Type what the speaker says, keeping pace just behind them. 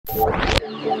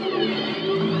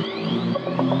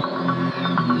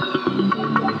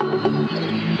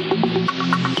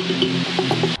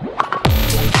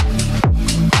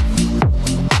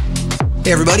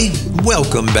Hey everybody,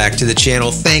 welcome back to the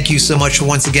channel. Thank you so much for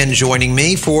once again joining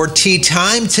me for tea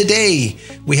time. Today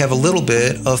we have a little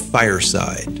bit of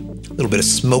fireside, a little bit of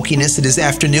smokiness. It is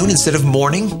afternoon instead of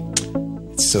morning.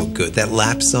 It's so good. That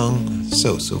lap song,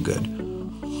 so good.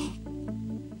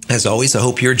 As always, I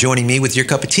hope you're joining me with your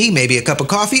cup of tea, maybe a cup of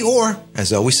coffee, or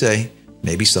as I always say,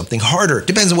 maybe something harder.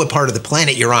 Depends on what part of the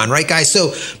planet you're on, right guys?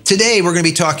 So today we're going to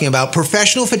be talking about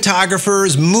professional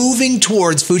photographers moving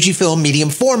towards Fujifilm Medium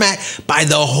Format by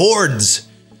the hordes.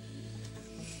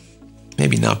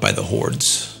 Maybe not by the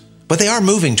hordes, but they are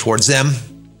moving towards them.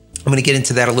 I'm going to get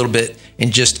into that a little bit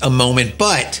in just a moment,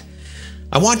 but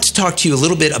I want to talk to you a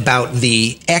little bit about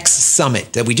the X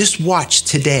Summit that we just watched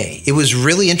today. It was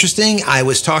really interesting. I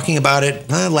was talking about it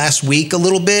last week a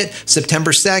little bit.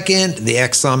 September 2nd, the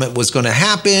X Summit was going to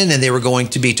happen, and they were going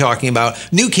to be talking about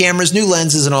new cameras, new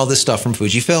lenses, and all this stuff from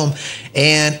Fujifilm.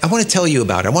 And I want to tell you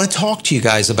about it. I want to talk to you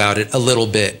guys about it a little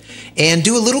bit and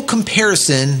do a little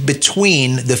comparison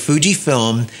between the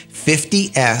Fujifilm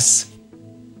 50S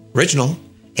original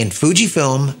and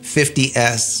Fujifilm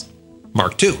 50S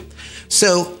Mark II.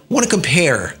 So I want to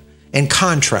compare and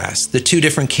contrast the two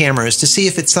different cameras to see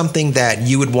if it's something that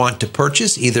you would want to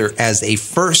purchase either as a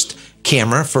first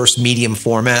camera, first medium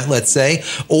format, let's say,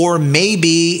 or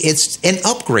maybe it's an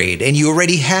upgrade and you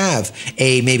already have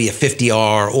maybe a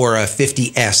 50R or a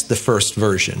 50S, the first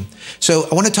version. So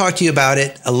I want to talk to you about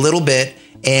it a little bit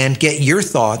and get your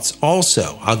thoughts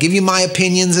also. I'll give you my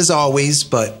opinions as always,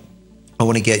 but I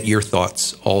want to get your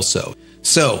thoughts also.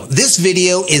 So this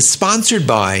video is sponsored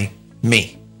by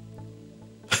me.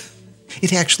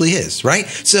 It actually is, right?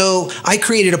 So I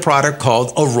created a product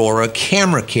called Aurora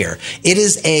Camera Care. It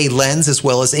is a lens as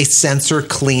well as a sensor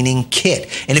cleaning kit.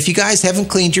 And if you guys haven't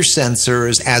cleaned your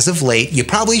sensors as of late, you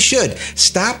probably should.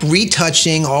 Stop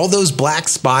retouching all those black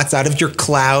spots out of your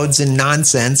clouds and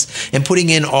nonsense and putting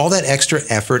in all that extra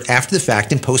effort after the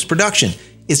fact in post-production.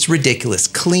 It's ridiculous.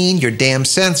 Clean your damn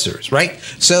sensors, right?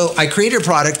 So I created a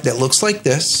product that looks like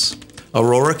this.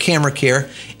 Aurora Camera Care.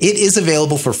 It is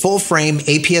available for full frame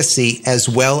APS-C as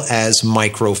well as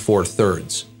micro four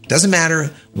thirds. Doesn't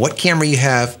matter what camera you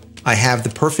have, I have the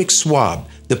perfect swab,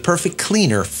 the perfect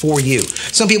cleaner for you.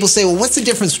 Some people say, well, what's the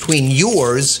difference between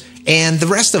yours and the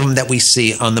rest of them that we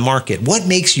see on the market? What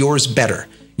makes yours better?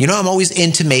 You know, I'm always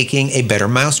into making a better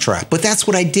mousetrap, but that's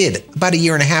what I did about a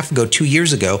year and a half ago, 2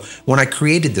 years ago, when I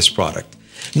created this product.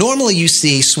 Normally you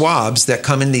see swabs that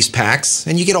come in these packs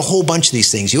and you get a whole bunch of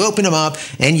these things. You open them up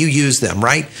and you use them,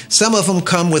 right? Some of them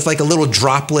come with like a little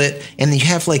droplet and you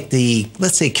have like the,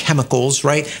 let's say chemicals,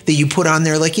 right? That you put on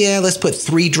there like, yeah, let's put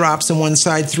 3 drops on one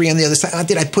side, 3 on the other side.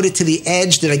 Did I put it to the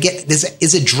edge? Did I get,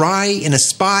 is it dry in a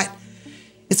spot?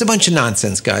 It's a bunch of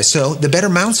nonsense, guys. So the better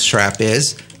mousetrap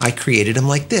is I created them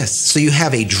like this. So you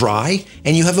have a dry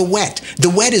and you have a wet.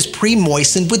 The wet is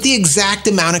pre-moistened with the exact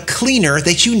amount of cleaner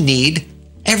that you need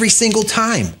every single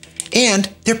time. And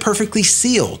they're perfectly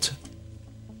sealed.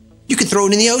 You could throw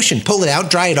it in the ocean, pull it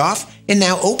out, dry it off, and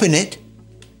now open it.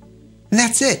 And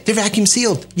that's it. They're vacuum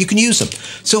sealed. You can use them.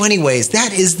 So anyways,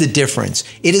 that is the difference.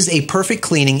 It is a perfect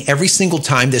cleaning every single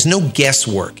time. There's no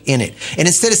guesswork in it. And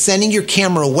instead of sending your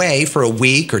camera away for a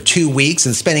week or 2 weeks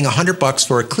and spending $100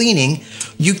 for a cleaning,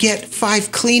 you get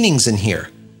 5 cleanings in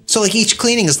here. So like each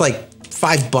cleaning is like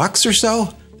 $5 or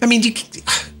so. I mean, you can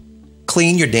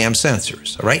clean your damn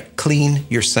sensors, all right? Clean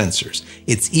your sensors.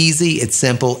 It's easy, it's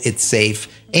simple, it's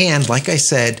safe, and like I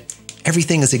said,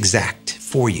 everything is exact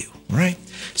for you, right?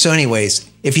 So anyways,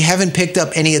 if you haven't picked up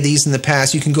any of these in the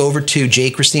past, you can go over to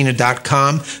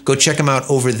JCristina.com. Go check them out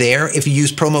over there. If you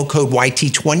use promo code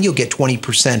YT20, you'll get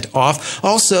 20% off.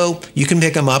 Also, you can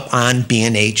pick them up on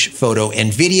B&H Photo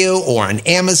and Video or on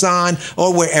Amazon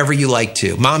or wherever you like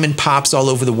to. Mom and pops all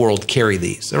over the world carry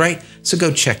these, all right? So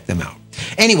go check them out.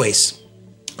 Anyways,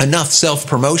 enough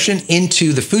self-promotion,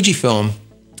 into the Fujifilm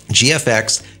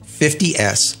GFX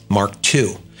 50S Mark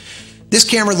II. This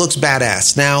camera looks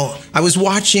badass. Now, I was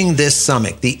watching this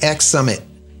summit, the X Summit,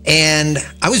 and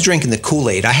I was drinking the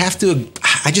Kool-Aid. I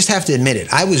just have to admit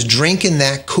it. I was drinking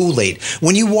that Kool-Aid.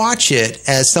 When you watch it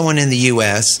as someone in the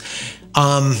US,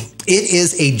 it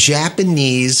is a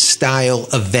Japanese style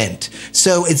event.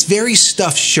 So it's very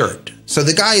stuffed shirt. So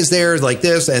the guy is there like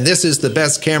this, and this is the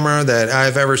best camera that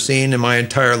I've ever seen in my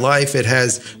entire life. It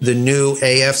has the new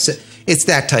AF. It's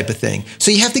that type of thing. So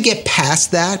you have to get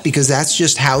past that because that's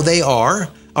just how they are,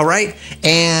 all right?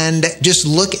 And just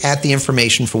look at the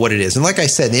information for what it is. And like I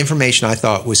said, the information I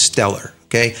thought was stellar,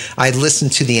 okay? I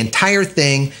listened to the entire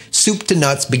thing, soup to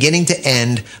nuts, beginning to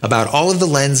end, about all of the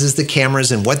lenses, the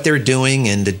cameras, and what they're doing,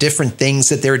 and the different things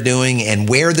that they're doing, and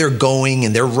where they're going,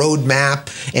 and their roadmap,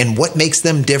 and what makes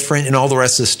them different, and all the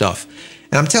rest of the stuff.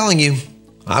 And I'm telling you,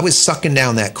 I was sucking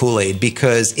down that Kool-Aid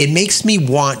because it makes me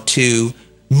want to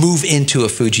move into a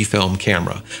Fujifilm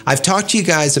camera. I've talked to you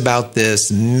guys about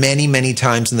this many, many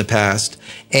times in the past,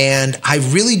 and I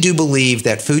really do believe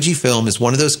that Fujifilm is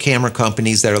one of those camera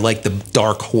companies that are like the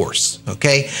dark horse,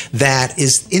 okay? That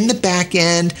is in the back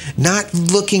end, not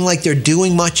looking like they're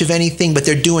doing much of anything, but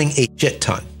they're doing a shit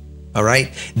ton. All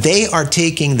right. They are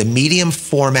taking the medium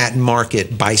format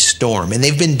market by storm, and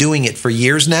they've been doing it for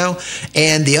years now.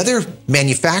 And the other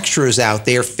manufacturers out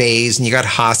there, Phase, and you got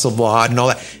Hasselblad and all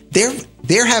that,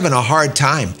 they're having a hard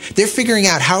time. They're figuring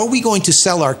out, how are we going to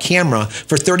sell our camera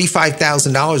for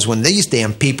 $35,000 when these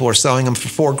damn people are selling them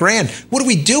for $4 grand? What are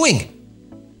we doing?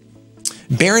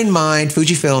 Bear in mind,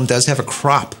 Fujifilm does have a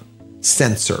crop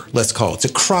sensor, let's call it. It's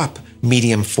a crop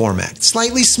medium format,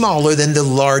 slightly smaller than the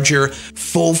larger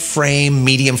full frame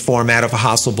medium format of a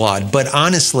Hasselblad, but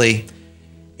honestly,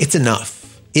 it's enough.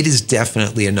 It is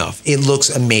definitely enough. It looks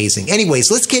amazing.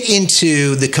 Anyways, let's get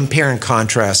into the compare and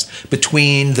contrast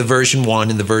between the version 1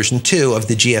 and the version 2 of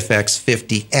the GFX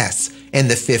 50S and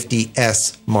the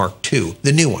 50S Mark II,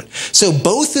 the new one. So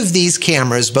both of these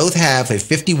cameras both have a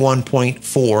 51.4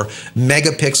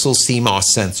 megapixel CMOS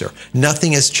sensor.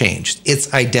 Nothing has changed.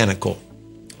 It's identical.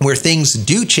 Where things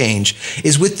do change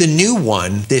is with the new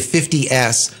one, the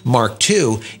 50S Mark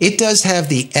II, it does have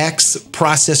the X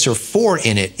Processor 4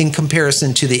 in it in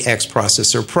comparison to the X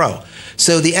Processor Pro.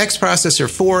 So the X Processor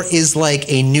 4 is like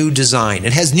a new design.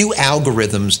 It has new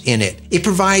algorithms in it. It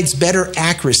provides better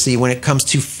accuracy when it comes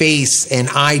to face and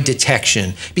eye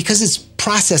detection because it's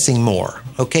processing more,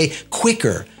 okay,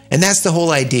 quicker. And that's the whole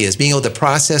idea, is being able to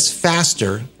process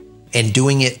faster and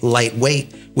doing it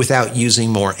lightweight without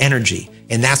using more energy.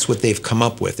 And that's what they've come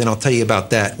up with. And I'll tell you about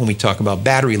that when we talk about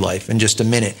battery life in just a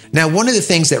minute. Now, one of the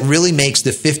things that really makes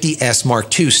the 50S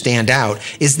Mark II stand out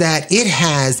is that it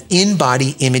has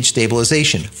in-body image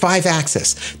stabilization,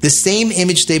 5-axis, the same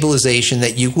image stabilization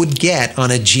that you would get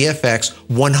on a GFX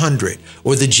 100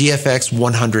 or the GFX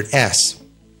 100S.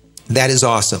 That is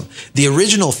awesome. The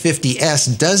original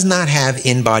 50S does not have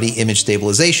in-body image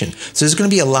stabilization. So there's going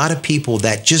to be a lot of people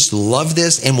that just love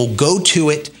this and will go to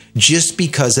it just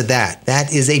because of that.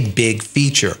 That is a big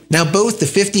feature. Now, both the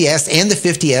 50S and the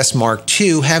 50S Mark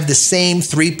II have the same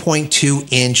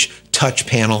 3.2-inch touch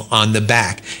panel on the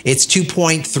back. It's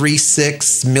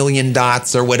 2.36 million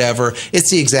dots or whatever. It's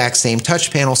the exact same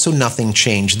touch panel, so nothing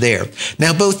changed there.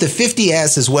 Now, both the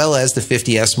 50S as well as the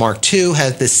 50S Mark II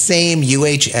have the same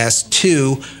UHS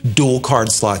 2 dual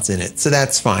card slots in it, so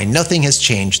that's fine. Nothing has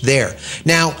changed there.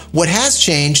 Now, what has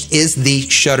changed is the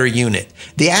shutter unit.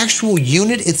 The actual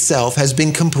unit itself has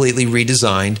been completely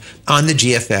redesigned on the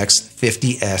GFX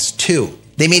 50S 2.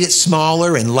 They made it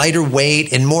smaller and lighter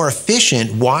weight and more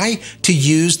efficient. Why? To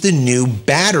use the new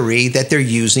battery that they're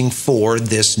using for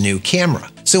this new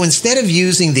camera. So instead of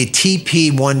using the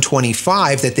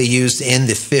TP125 that they used in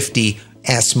the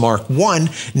 50S Mark I,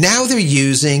 now they're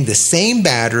using the same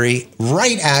battery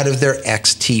right out of their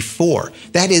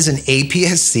XT4. That is an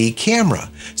APS-C camera.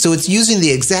 So it's using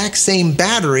the exact same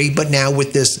battery, but now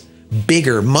with this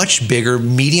bigger, much bigger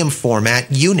medium format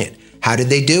unit. How did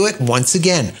they do it? Once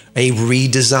again, a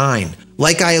redesign.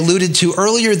 Like I alluded to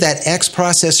earlier, that X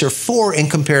Processor 4 in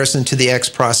comparison to the X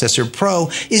Processor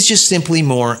Pro is just simply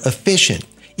more efficient.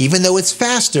 Even though it's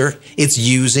faster, it's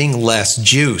using less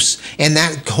juice. And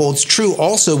that holds true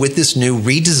also with this new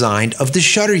redesign of the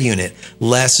shutter unit.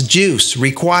 Less juice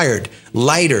required,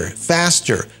 lighter,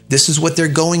 faster. This is what they're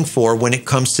going for when it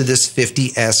comes to this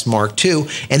 50S Mark II,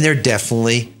 and they're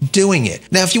definitely doing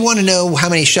it. Now, if you want to know how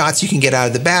many shots you can get out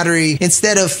of the battery,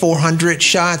 instead of 400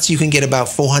 shots, you can get about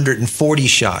 440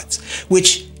 shots,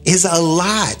 which is a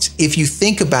lot if you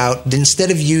think about,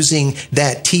 instead of using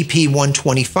that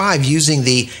TP125, using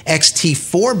the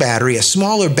XT4 battery, a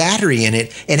smaller battery in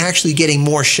it, and actually getting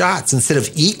more shots instead of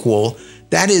equal.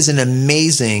 That is an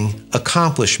amazing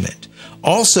accomplishment.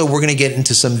 Also, we're going to get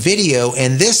into some video,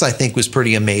 and this I think was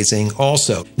pretty amazing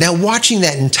also. Now, watching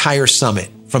that entire summit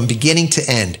from beginning to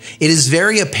end, it is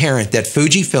very apparent that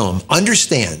Fujifilm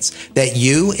understands that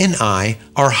you and I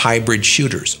are hybrid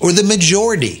shooters, or the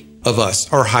majority of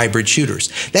us are hybrid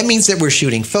shooters. That means that we're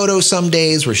shooting photos some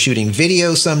days, we're shooting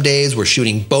video some days, we're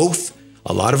shooting both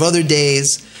a lot of other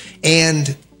days,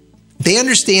 and they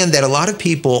understand that a lot of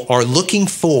people are looking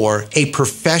for a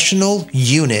professional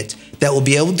unit that will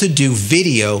be able to do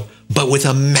video, but with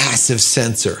a massive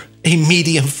sensor, a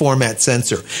medium format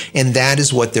sensor. And that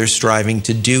is what they're striving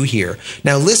to do here.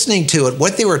 Now, listening to it,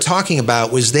 what they were talking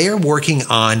about was they're working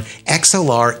on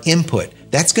XLR input.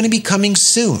 That's going to be coming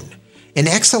soon. An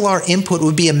XLR input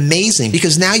would be amazing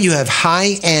because now you have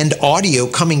high-end audio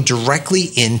coming directly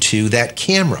into that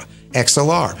camera.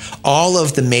 XLR. All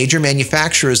of the major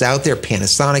manufacturers out there,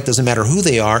 Panasonic, doesn't matter who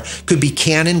they are, could be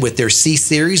Canon with their C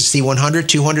series, C100,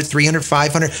 200, 300,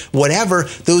 500, whatever,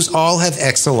 those all have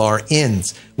XLR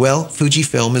ins. Well,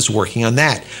 Fujifilm is working on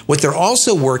that. What they're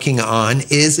also working on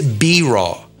is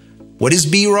B-RAW. What is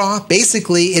B-RAW?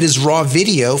 Basically, it is raw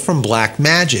video from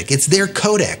Blackmagic. It's their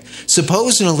codec.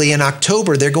 Supposedly, in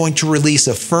October, they're going to release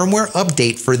a firmware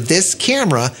update for this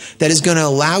camera that is going to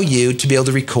allow you to be able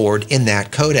to record in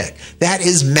that codec. That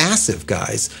is massive,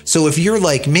 guys. So if you're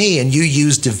like me and you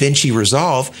use DaVinci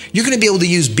Resolve, you're going to be able to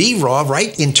use B-RAW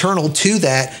right internal to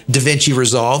that DaVinci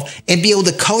Resolve and be able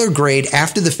to color grade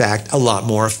after the fact a lot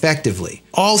more effectively.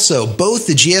 Also, both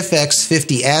the GFX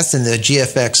 50S and the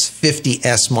GFX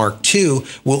 50S Mark II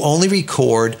will only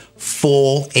record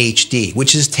full HD,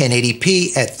 which is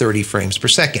 1080p at 30 frames per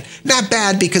second. Not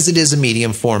bad because it is a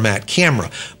medium format camera.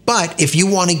 But if you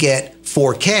want to get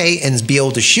 4K and be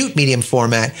able to shoot medium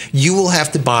format, you will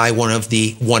have to buy one of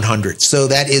the 100s. So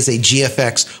that is a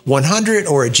GFX 100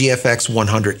 or a GFX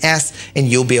 100S, and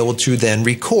you'll be able to then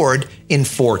record in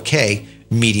 4K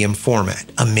medium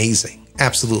format. Amazing.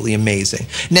 Absolutely amazing.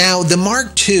 Now, the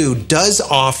Mark II does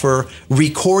offer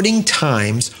recording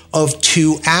times of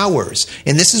 2 hours.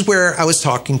 And this is where I was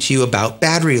talking to you about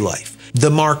battery life. The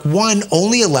Mark I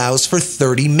only allows for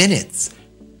 30 minutes.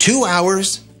 2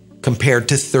 hours compared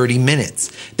to 30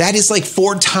 minutes. That is like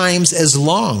 4 times as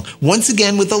long. Once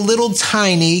again, with a little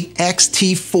tiny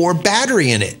XT4 battery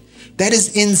in it. That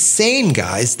is insane,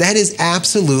 guys. That is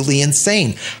absolutely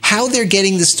insane. How they're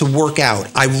getting this to work out,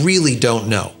 I really don't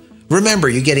know. Remember,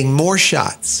 you're getting more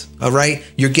shots, all right?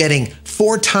 You're getting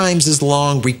 4 times as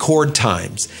long record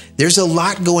times. There's a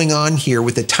lot going on here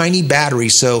with a tiny battery,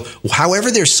 so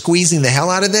however they're squeezing the hell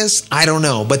out of this, I don't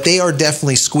know, but they are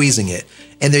definitely squeezing it,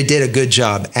 and they did a good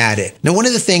job at it. Now, one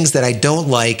of the things that I don't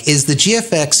like is the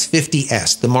GFX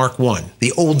 50S, the Mark I,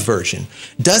 the old version,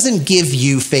 doesn't give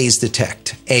you phase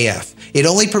detect, AF. It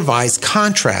only provides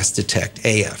contrast detect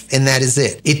AF, and that is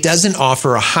it. It doesn't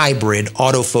offer a hybrid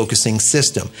autofocusing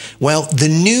system. Well, the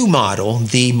new model,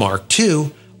 the Mark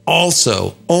II,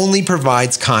 also only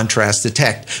provides contrast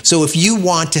detect. So if you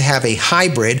want to have a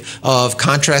hybrid of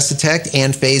contrast detect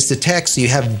and phase detect, so you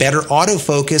have better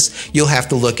autofocus, you'll have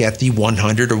to look at the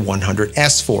 100 or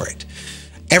 100S for it.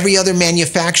 Every other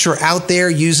manufacturer out there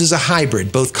uses a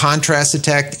hybrid, both contrast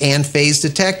detect and phase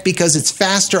detect, because it's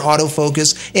faster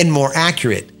autofocus and more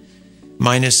accurate,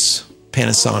 minus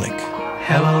Panasonic.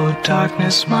 Hello,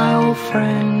 darkness, my old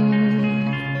friend.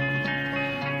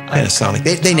 Panasonic,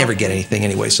 they never get anything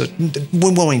anyway, so we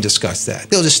won't even discuss that.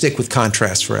 They'll just stick with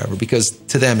contrast forever because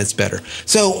to them it's better.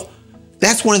 So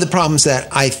that's one of the problems that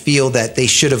I feel that they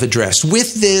should have addressed.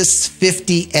 With this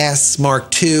 50S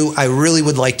Mark II, I really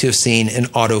would like to have seen an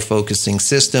autofocusing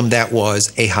system that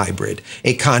was a hybrid,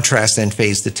 a contrast and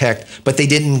phase detect, but they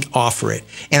didn't offer it.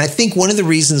 And I think one of the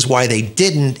reasons why they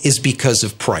didn't is because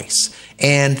of price.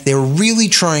 And they're really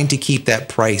trying to keep that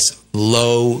price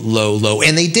low, low, low.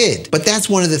 And they did. But that's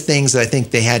one of the things that I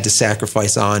think they had to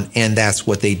sacrifice on, and that's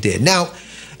what they did. Now,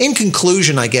 in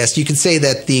conclusion, I guess you can say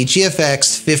that the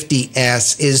GFX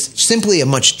 50S is simply a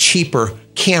much cheaper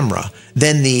camera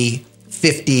than the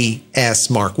 50S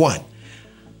Mark I.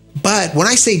 But when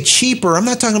I say cheaper, I'm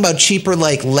not talking about cheaper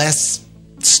like less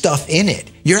stuff in it.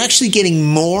 You're actually getting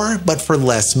more, but for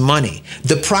less money.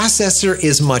 The processor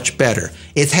is much better.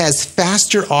 It has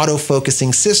faster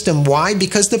autofocusing system. Why?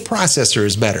 Because the processor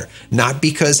is better, not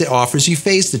because it offers you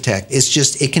phase detect. It's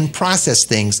just it can process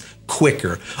things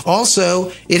quicker.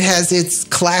 Also, it has its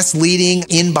class-leading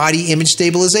in-body image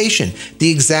stabilization, the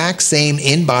exact same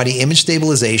in-body image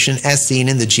stabilization as seen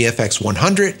in the GFX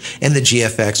 100 and the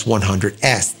GFX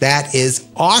 100S. That is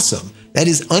awesome. That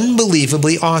is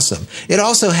unbelievably awesome. It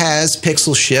also has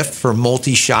pixel shift for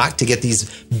multi-shot to get these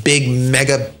big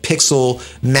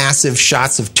megapixel massive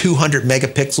shots of 200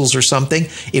 megapixels or something.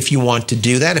 If you want to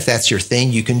do that, if that's your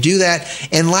thing, you can do that.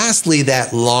 And lastly,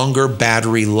 that longer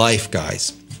battery life,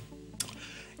 guys.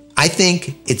 I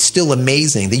think it's still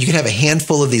amazing that you can have a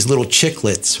handful of these little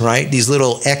chiclets, right? These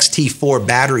little XT4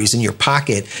 batteries in your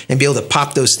pocket and be able to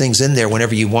pop those things in there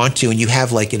whenever you want to. And you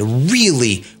have like a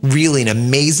really, really an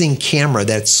amazing camera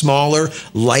that's smaller,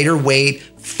 lighter weight,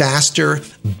 faster,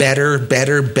 better,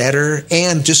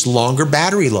 and just longer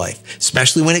battery life,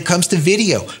 especially when it comes to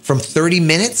video. From 30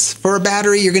 minutes for a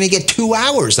battery, you're going to get 2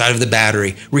 hours out of the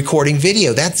battery recording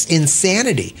video. That's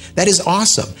insanity. That is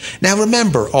awesome. Now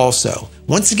remember also,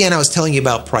 once again, I was telling you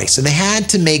about price, and they had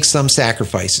to make some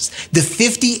sacrifices. The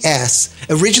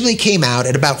 50S originally came out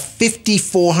at about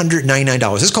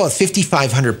 $5,499. Let's call it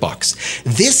 $5,500.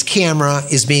 This camera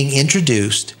is being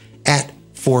introduced at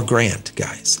 $4,000,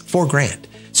 guys. $4,000.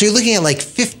 So you're looking at like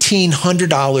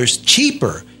 $1,500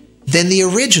 cheaper than the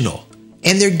original,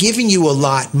 and they're giving you a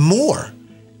lot more.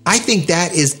 I think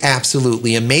that is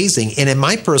absolutely amazing. And in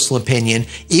my personal opinion,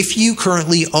 if you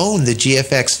currently own the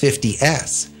GFX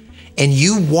 50S and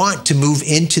you want to move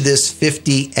into this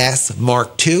 50S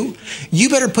Mark II, you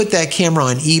better put that camera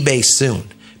on eBay soon.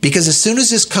 Because as soon as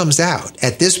this comes out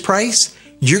at this price,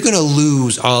 you're going to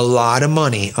lose a lot of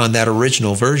money on that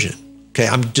original version. Okay,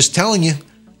 I'm just telling you.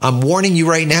 I'm warning you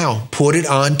right now. Put it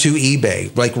onto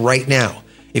eBay, like right now.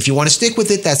 If you want to stick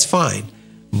with it, that's fine.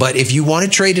 But if you want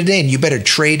to trade it in, you better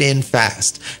trade in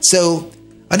fast. So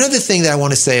another thing that I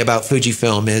want to say about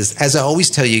Fujifilm is, as I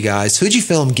always tell you guys,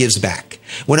 Fujifilm gives back.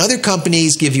 When other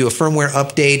companies give you a firmware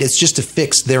update, it's just to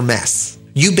fix their mess.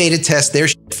 You beta test their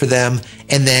shit for them,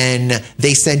 and then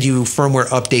they send you firmware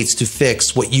updates to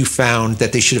fix what you found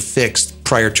that they should have fixed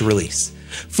prior to release.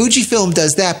 Fujifilm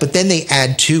does that, but then they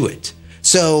add to it.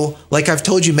 So, like I've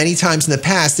told you many times in the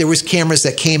past, there was cameras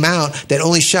that came out that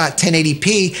only shot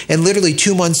 1080p, and literally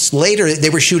 2 months later,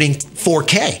 they were shooting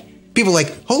 4K. People are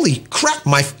like, holy crap,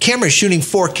 my camera is shooting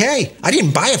 4K. I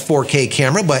didn't buy a 4K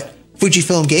camera, but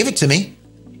Fujifilm gave it to me.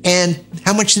 And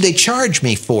how much did they charge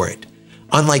me for it?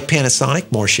 Unlike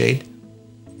Panasonic, more shade.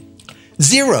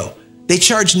 Zero. They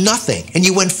charged nothing, and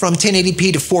you went from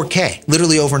 1080p to 4K,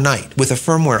 literally overnight, with a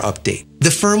firmware update. The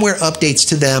firmware updates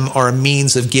to them are a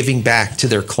means of giving back to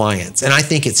their clients, and I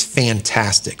think it's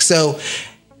fantastic. So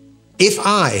if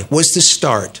I was to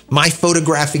start my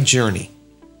photographic journey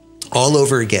all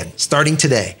over again, starting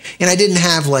today, and I didn't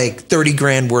have like 30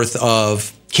 grand worth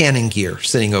of Canon gear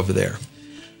sitting over there,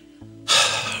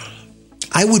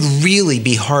 I would really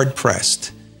be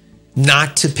hard-pressed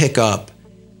not to pick up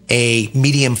a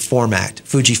medium format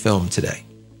Fujifilm today.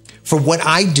 For what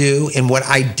I do and what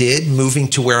I did moving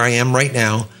to where I am right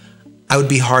now, I would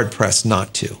be hard-pressed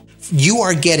not to. You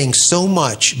are getting so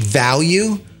much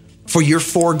value for your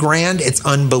 4 grand, it's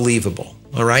unbelievable,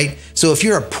 all right? So if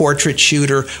you're a portrait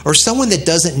shooter or someone that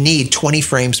doesn't need 20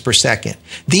 frames per second,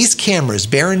 these cameras,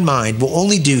 bear in mind, will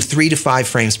only do 3 to 5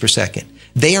 frames per second.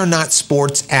 They are not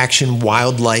sports, action,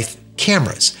 wildlife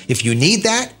cameras. If you need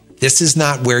that, this is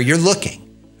not where you're looking.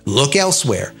 Look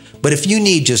elsewhere. But if you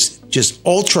need just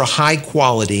ultra high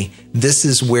quality, this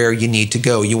is where you need to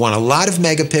go. You want a lot of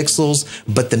megapixels,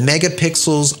 but the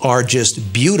megapixels are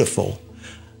just beautiful.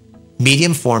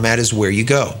 Medium format is where you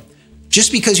go.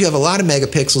 Just because you have a lot of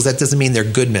megapixels, that doesn't mean they're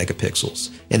good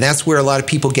megapixels. And that's where a lot of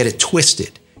people get it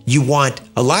twisted. You want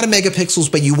a lot of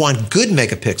megapixels, but you want good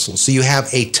megapixels. So you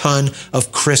have a ton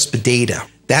of crisp data.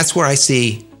 That's where I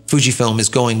see Fujifilm is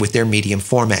going with their medium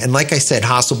format. And like I said,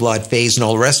 Hasselblad, Phase, and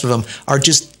all the rest of them are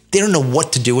just, they don't know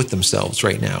what to do with themselves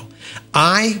right now.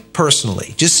 I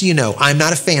personally, just so you know, I'm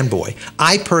not a fanboy.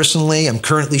 I personally am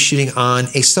currently shooting on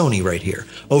a Sony right here.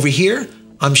 Over here,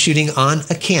 I'm shooting on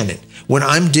a Canon. When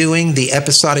I'm doing the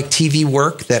episodic TV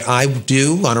work that I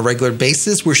do on a regular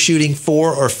basis, we're shooting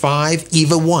 4 or 5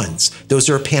 EVA 1s. Those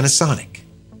are a Panasonic.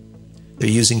 They're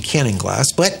using Canon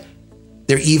glass, but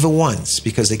they're EVA 1s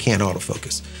because they can't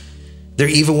autofocus. They're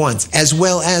EVA 1s, as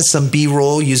well as some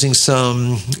B-roll using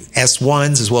some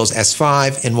S1s, as well as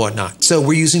S5 and whatnot. So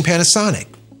we're using Panasonic.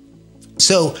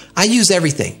 So I use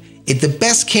everything. The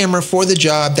best camera for the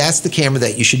job, that's the camera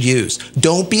that you should use.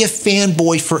 Don't be a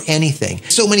fanboy for anything.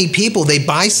 So many people, they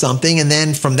buy something and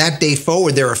then from that day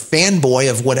forward, they're a fanboy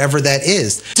of whatever that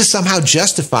is to somehow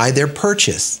justify their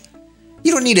purchase.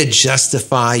 You don't need to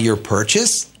justify your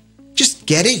purchase. Just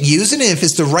get it, use it, and if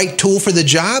it's the right tool for the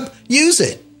job, use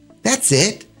it. That's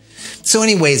it. So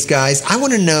anyways, guys, I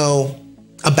want to know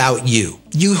about you.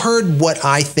 You heard what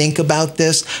I think about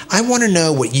this. I want to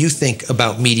know what you think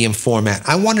about medium format.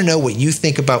 I want to know what you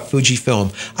think about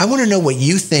Fujifilm. I want to know what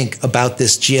you think about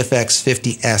this GFX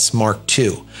 50S Mark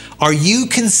II. Are you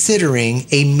considering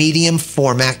a medium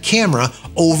format camera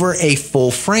over a full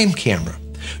frame camera?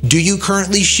 Do you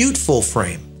currently shoot full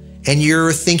frame and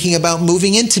you're thinking about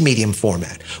moving into medium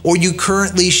format? Or you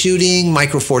currently shooting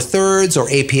Micro Four Thirds or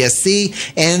APS-C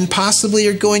and possibly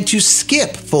are going to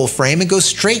skip full frame and go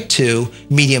straight to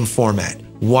medium format?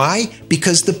 Why?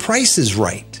 Because the price is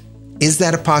right. Is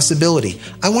that a possibility?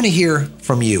 I want to hear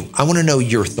from you. I want to know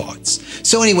your thoughts.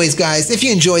 So anyways, guys, if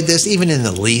you enjoyed this, even in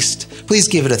the least, please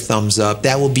give it a thumbs up.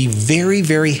 That will be very,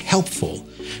 very helpful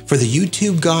for the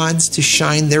YouTube gods to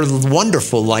shine their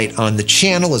wonderful light on the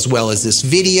channel as well as this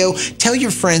video. Tell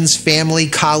your friends, family,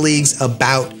 colleagues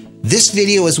about this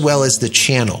video as well as the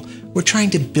channel. We're trying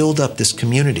to build up this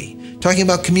community. Talking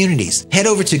about communities, head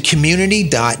over to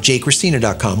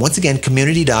community.JCristina.com. Once again,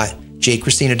 community.JCristina.com.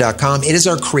 JCristina.com. It is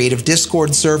our creative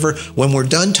Discord server. When we're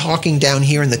done talking down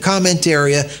here in the comment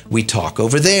area, we talk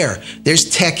over there. There's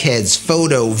tech heads,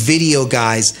 photo, video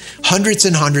guys, hundreds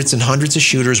and hundreds and hundreds of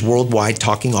shooters worldwide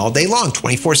talking all day long,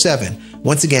 24/7.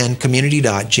 Once again,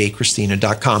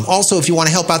 community.JCristina.com. Also, if you want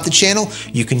to help out the channel,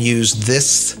 you can use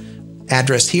this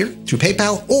address here through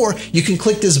PayPal, or you can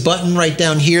click this button right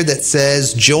down here that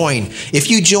says join.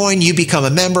 If you join, you become a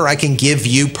member. I can give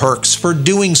you perks for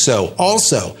doing so.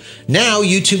 Also, now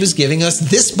YouTube is giving us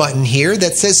this button here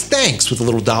that says thanks with a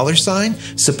little $sign.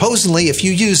 Supposedly, if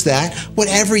you use that,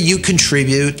 whatever you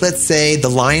contribute, let's say the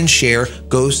lion's share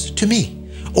goes to me.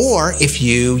 Or if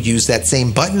you use that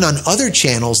same button on other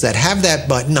channels that have that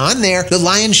button on there, the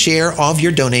lion's share of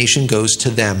your donation goes to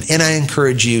them. And I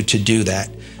encourage you to do that.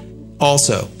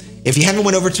 Also, if you haven't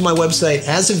went over to my website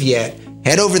as of yet,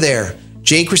 head over there,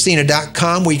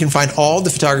 JCristina.com, where you can find all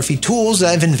the photography tools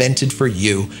I've invented for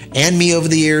you and me over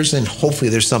the years, and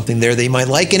hopefully there's something there that you might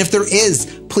like. And if there is,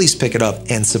 please pick it up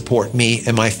and support me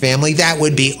and my family. That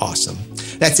would be awesome.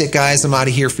 That's it, guys. I'm out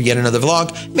of here for yet another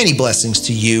vlog. Many blessings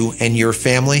to you and your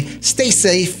family. Stay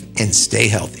safe and stay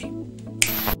healthy.